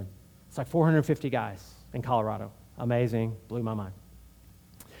for Men. It's like 450 guys in Colorado. Amazing, blew my mind.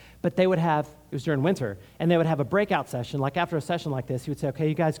 But they would have, it was during winter, and they would have a breakout session. Like after a session like this, he would say, okay,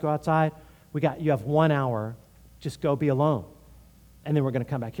 you guys go outside. You have 1 hour. Just go be alone. And then we're going to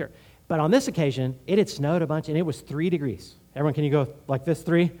come back here. But on this occasion, it had snowed a bunch, and it was 3 degrees. Everyone, can you go like this,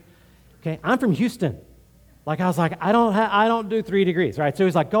 3? Okay, I'm from Houston. Like, I was like, I don't do 3 degrees, right? So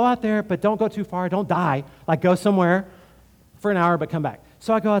he's like, go out there, but don't go too far. Don't die. Like, go somewhere for an hour, but come back.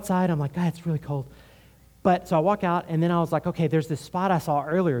 So I go outside. I'm like, God, it's really cold. But so I walk out, and then I was like, okay, there's this spot I saw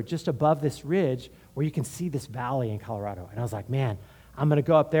earlier just above this ridge where you can see this valley in Colorado. And I was like, man, I'm going to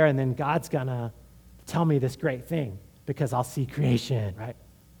go up there, and then God's going to tell me this great thing because I'll see creation, right?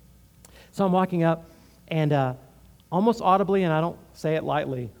 So I'm walking up, and almost audibly, and I don't say it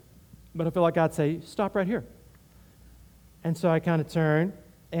lightly, but I feel like God say, stop right here. And so I kind of turned,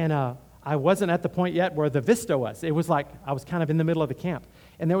 and I wasn't at the point yet where the vista was. It was like I was kind of in the middle of the camp.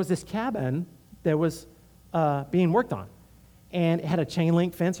 And there was this cabin that was being worked on. And it had a chain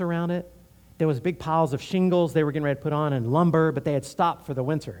link fence around it. There was big piles of shingles they were getting ready to put on and lumber, but they had stopped for the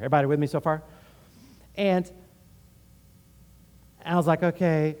winter. Everybody with me so far? And I was like,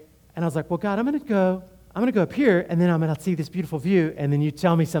 okay. And I was like, well, God, I'm going to go up here, and then I'm going to see this beautiful view, and then you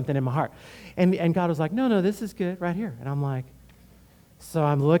tell me something in my heart. And God was like, no, this is good right here. And I'm like, so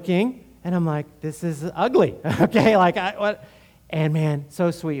I'm looking, and I'm like, this is ugly, okay? Like, what? And man,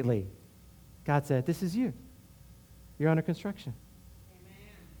 so sweetly, God said, this is you. You're under construction.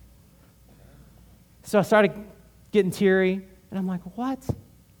 Amen. So I started getting teary, and I'm like, what?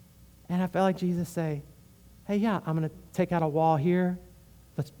 And I felt like Jesus say, hey, yeah, I'm going to take out a wall here.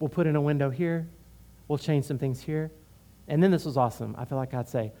 We'll put in a window here. We'll change some things here. And then this was awesome. I feel like God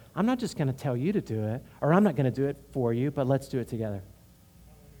say, I'm not just going to tell you to do it, or I'm not going to do it for you, but let's do it together.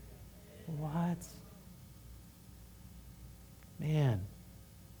 What? Man.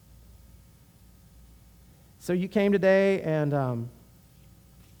 So you came today, and,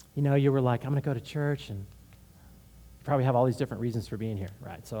 you were like, I'm going to go to church, and you probably have all these different reasons for being here,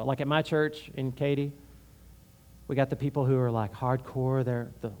 right? So like at my church in Katy, we got the people who are like hardcore.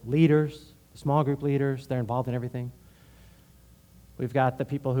 They're the leaders, small group leaders. They're involved in everything. We've got the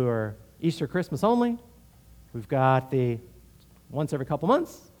people who are Easter, Christmas only. We've got the once every couple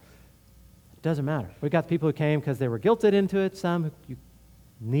months. It doesn't matter. We've got the people who came because they were guilted into it. Some who you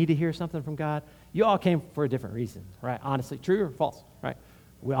need to hear something from God. You all came for a different reason, right? Honestly, true or false, right?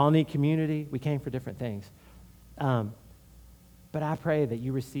 We all need community. We came for different things. But I pray that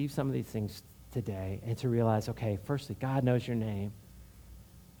you receive some of these things today and to realize, okay, firstly, God knows your name,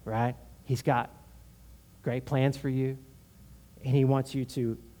 right? He's got great plans for you, and he wants you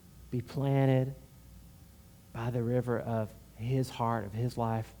to be planted by the river of his heart, of his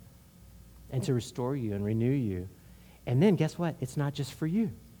life, and to restore you and renew you. And then guess what? It's not just for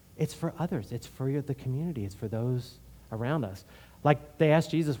you. It's for others. It's for the community. It's for those around us. Like they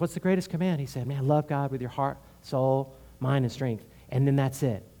asked Jesus, what's the greatest command? He said, man, love God with your heart, soul, mind, and strength. And then that's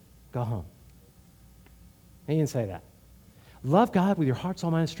it. Go home. He didn't say that. Love God with your heart,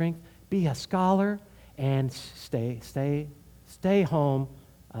 soul, mind, and strength. Be a scholar and stay home,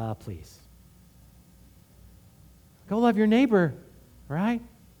 please. Go love your neighbor, right?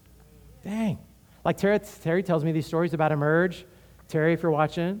 Dang. Like Terry tells me these stories about Emerge. Terry, if you're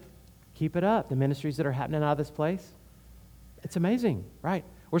watching, keep it up. The ministries that are happening out of this place. It's amazing, right?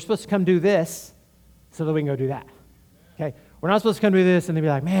 We're supposed to come do this so that we can go do that. Okay? We're not supposed to come do this and then be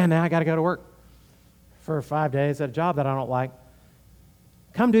like, man, now I got to go to work for 5 days at a job that I don't like.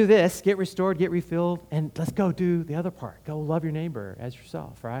 Come do this, get restored, get refilled, and let's go do the other part. Go love your neighbor as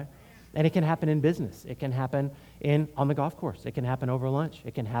yourself, right? And it can happen in business. It can happen on the golf course. It can happen over lunch.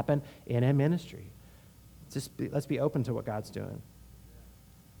 It can happen in a ministry. Let's be open to what God's doing.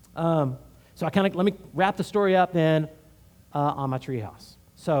 So let me wrap the story up then on my treehouse.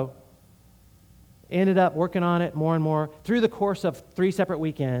 So ended up working on it more and more. Through the course of 3 separate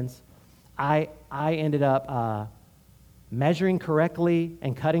weekends, I ended up measuring correctly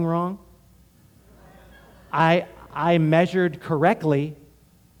and cutting wrong. I measured correctly,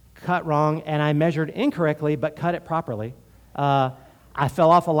 cut wrong, and I measured incorrectly but cut it properly. I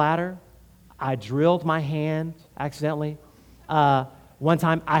fell off a ladder. I drilled my hand accidentally. One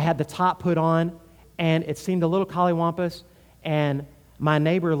time I had the top put on, and it seemed a little collywampus, and my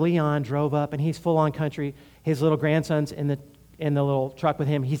neighbor Leon drove up, and he's full-on country. His little grandson's in the little truck with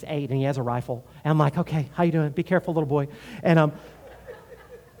him. He's 8, and he has a rifle. And I'm like, okay, how you doing? Be careful, little boy. And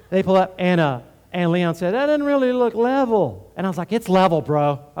they pull up, and Leon said, that doesn't really look level. And I was like, it's level,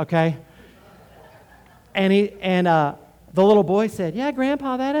 bro, okay? And the little boy said, yeah,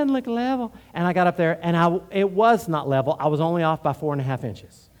 Grandpa, that doesn't look level. And I got up there, and it was not level. I was only off by 4.5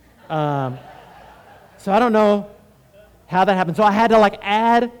 inches. So I don't know how that happened. So I had to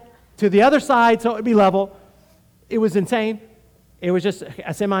add to the other side so it would be level. It was insane. It was just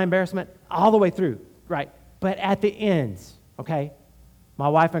a semi-embarrassment all the way through, right? But at the ends, okay, my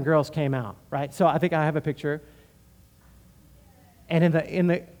wife and girls came out, right? So I think I have a picture. And in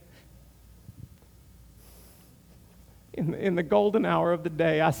the in the golden hour of the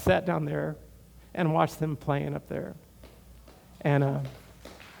day, I sat down there and watched them playing up there. And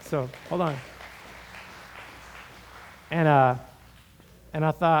so, hold on. And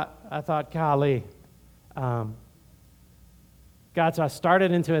I thought, golly, God, so I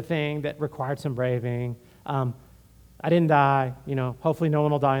started into a thing that required some braving. I didn't die, hopefully no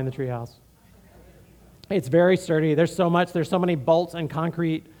one will die in the treehouse. It's very sturdy. There's so many bolts and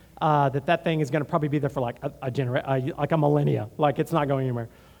concrete that thing is going to probably be there for like a millennia. Like it's not going anywhere.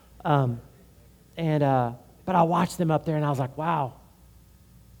 But I watched them up there and I was like, wow,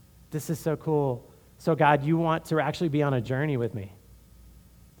 this is so cool. So God, you want to actually be on a journey with me.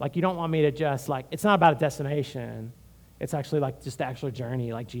 Like you don't want me to just it's not about a destination. It's actually like just the actual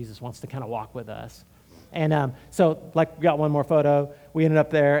journey, like Jesus wants to kind of walk with us. And so we got one more photo. We ended up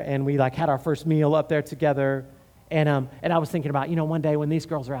there and we had our first meal up there together. And I was thinking about, one day when these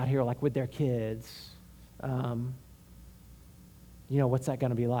girls are out here with their kids, what's that going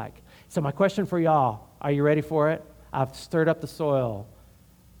to be like? So my question for y'all, are you ready for it? I've stirred up the soil.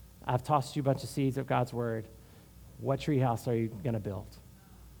 I've tossed you a bunch of seeds of God's word. What treehouse are you going to build?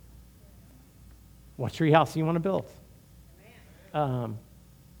 What treehouse do you want to build?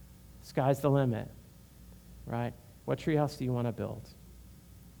 Sky's the limit, right? What treehouse do you want to build?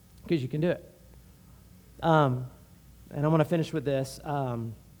 Because you can do it. And I'm going to finish with this.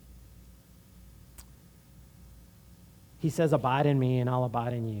 He says, abide in me and I'll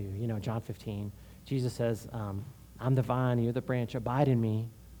abide in you. John 15. Jesus says, I'm the vine, you're the branch. Abide in me.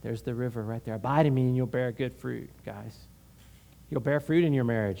 There's the river right there. Abide in me and you'll bear good fruit, guys. You'll bear fruit in your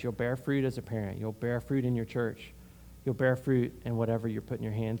marriage. You'll bear fruit as a parent. You'll bear fruit in your church. You'll bear fruit in whatever you're putting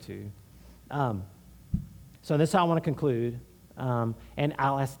your hand to. So this is how I want to conclude. And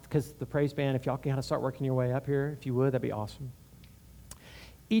I'll ask, because the praise band, if y'all can kind of start working your way up here, if you would, that'd be awesome.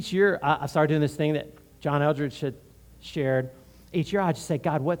 Each year, I started doing this thing that John Eldridge had shared. Each year, I just say,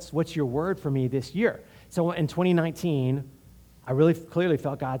 God, what's your word for me this year? So in 2019, I really clearly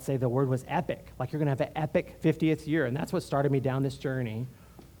felt God say the word was epic. Like you're going to have an epic 50th year. And that's what started me down this journey.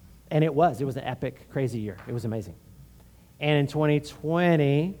 And it was an epic, crazy year. It was amazing. And in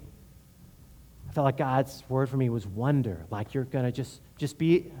 2020, I felt like God's word for me was wonder. Like you're going to just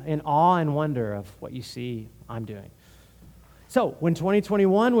be in awe and wonder of what you see I'm doing. So when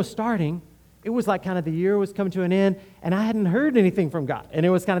 2021 was starting, it was like kind of the year was coming to an end, and I hadn't heard anything from God. And it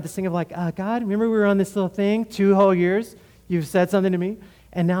was kind of this thing of God, remember we were on this little thing 2 whole years? You've said something to me,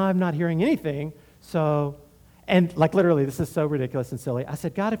 and now I'm not hearing anything. So, and literally, this is so ridiculous and silly. I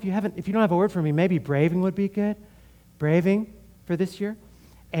said, God, if you don't have a word for me, maybe braving would be good. Braving for this year.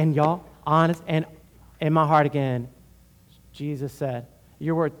 And y'all, honest, and in my heart again, Jesus said,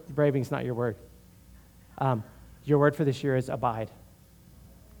 your word, braving is not your word. Your word for this year is abide.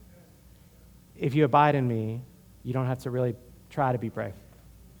 If you abide in me, you don't have to really try to be brave.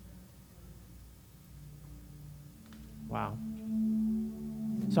 Wow.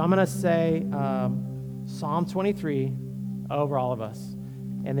 So I'm going to say Psalm 23 over all of us,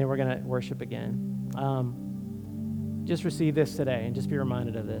 and then we're going to worship again. Just receive this today and just be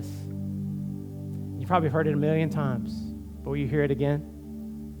reminded of this. You've probably heard it a million times, but will you hear it again?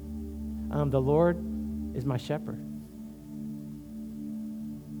 The Lord is my shepherd.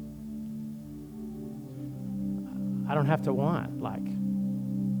 I don't have to want.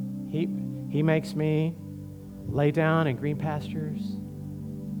 He makes me lay down in green pastures.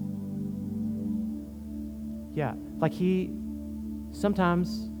 Yeah, he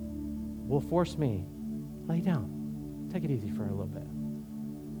sometimes will force me, lay down, take it easy for a little bit.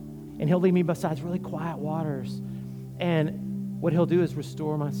 And he'll lead me beside really quiet waters. And what he'll do is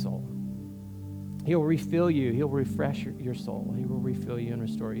restore my soul. He'll refill you. He'll refresh your soul. He will refill you and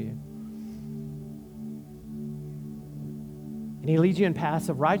restore you. And he leads you in paths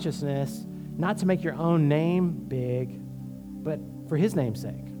of righteousness, not to make your own name big, but for his name's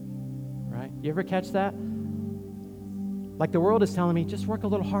sake, right? You ever catch that? The world is telling me, just work a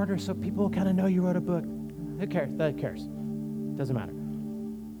little harder so people kind of know you wrote a book. Who cares? That cares. Doesn't matter.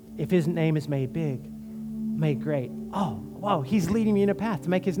 If his name is made big, made great, oh, whoa, he's leading me in a path to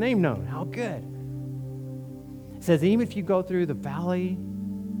make his name known. How good. It says, even if you go through the valley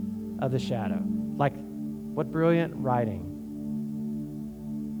of the shadow, what brilliant writing.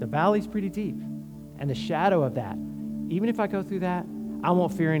 The valley's pretty deep. And the shadow of that, even if I go through that, I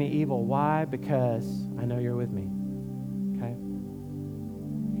won't fear any evil. Why? Because I know you're with me. Okay?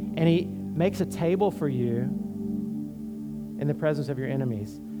 And he makes a table for you in the presence of your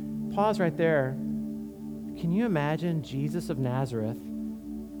enemies. Pause right there. Can you imagine Jesus of Nazareth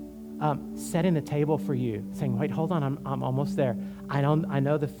setting the table for you, saying, wait, hold on, I'm almost there. I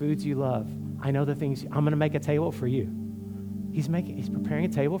know the foods you love. I know the things, I'm going to make a table for you. He's preparing a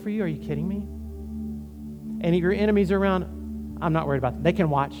table for you. Are you kidding me? And if your enemies are around, I'm not worried about them. They can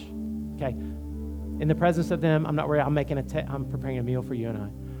watch, okay? In the presence of them, I'm not worried. I'm preparing a meal for you and I.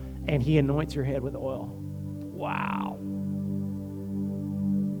 And he anoints your head with oil. Wow.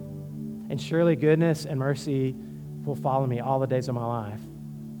 And surely goodness and mercy will follow me all the days of my life.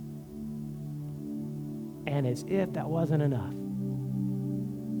 And as if that wasn't enough,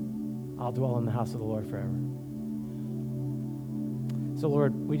 I'll dwell in the house of the Lord forever. So,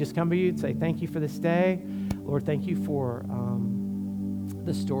 Lord, we just come to you and say thank you for this day. Lord, thank you for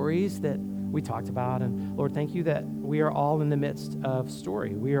the stories that we talked about. And, Lord, thank you that we are all in the midst of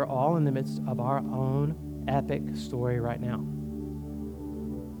story. We are all in the midst of our own epic story right now.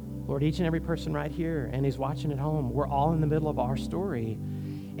 Lord, each and every person right here and who's watching at home, we're all in the middle of our story.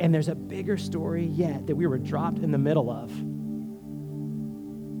 And there's a bigger story yet that we were dropped in the middle of.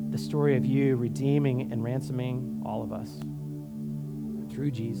 The story of you redeeming and ransoming all of us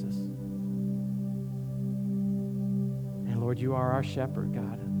through Jesus. And Lord, you are our shepherd,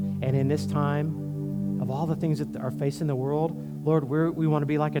 God. And in this time of all the things that are facing the world, Lord, we want to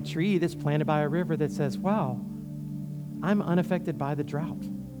be like a tree that's planted by a river that says, wow, I'm unaffected by the drought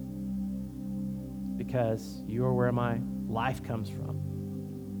because you are where my life comes from.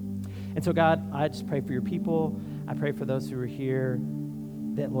 And so, God, I just pray for your people. I pray for those who are here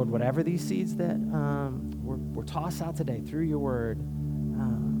that, Lord, whatever these seeds that were tossed out today through your word,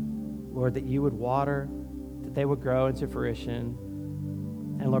 Lord, that you would water, that they would grow into fruition.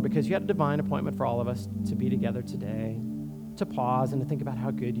 And, Lord, because you had a divine appointment for all of us to be together today, to pause and to think about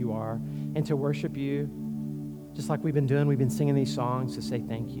how good you are and to worship you, just like we've been doing. We've been singing these songs to say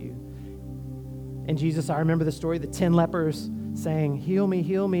thank you. And, Jesus, I remember the story, the 10 lepers saying, heal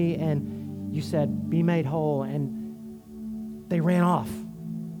me, and you said, be made whole, and they ran off.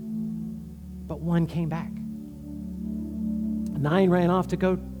 But one came back. 9 ran off to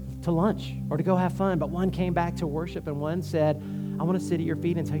go to lunch or to go have fun, but one came back to worship, and one said, I want to sit at your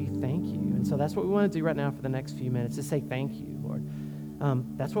feet and tell you thank you. And so that's what we want to do right now for the next few minutes, to say thank you, Lord.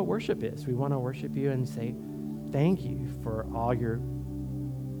 That's what worship is. We want to worship you and say thank you for all you're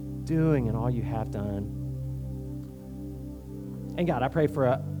doing and all you have done. And God, I pray for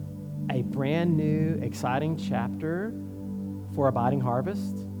a brand new, exciting chapter for Abiding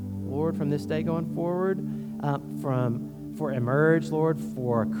Harvest, Lord, from this day going forward, for Emerge, Lord,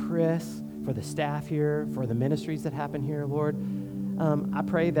 for Chris, for the staff here, for the ministries that happen here, Lord. I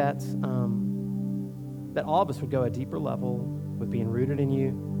pray that all of us would go a deeper level with being rooted in you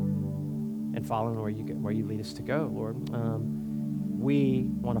and following where you lead us to go, Lord. We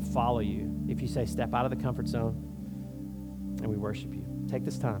want to follow you. If you say step out of the comfort zone, and we worship you. Take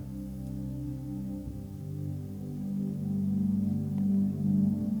this time.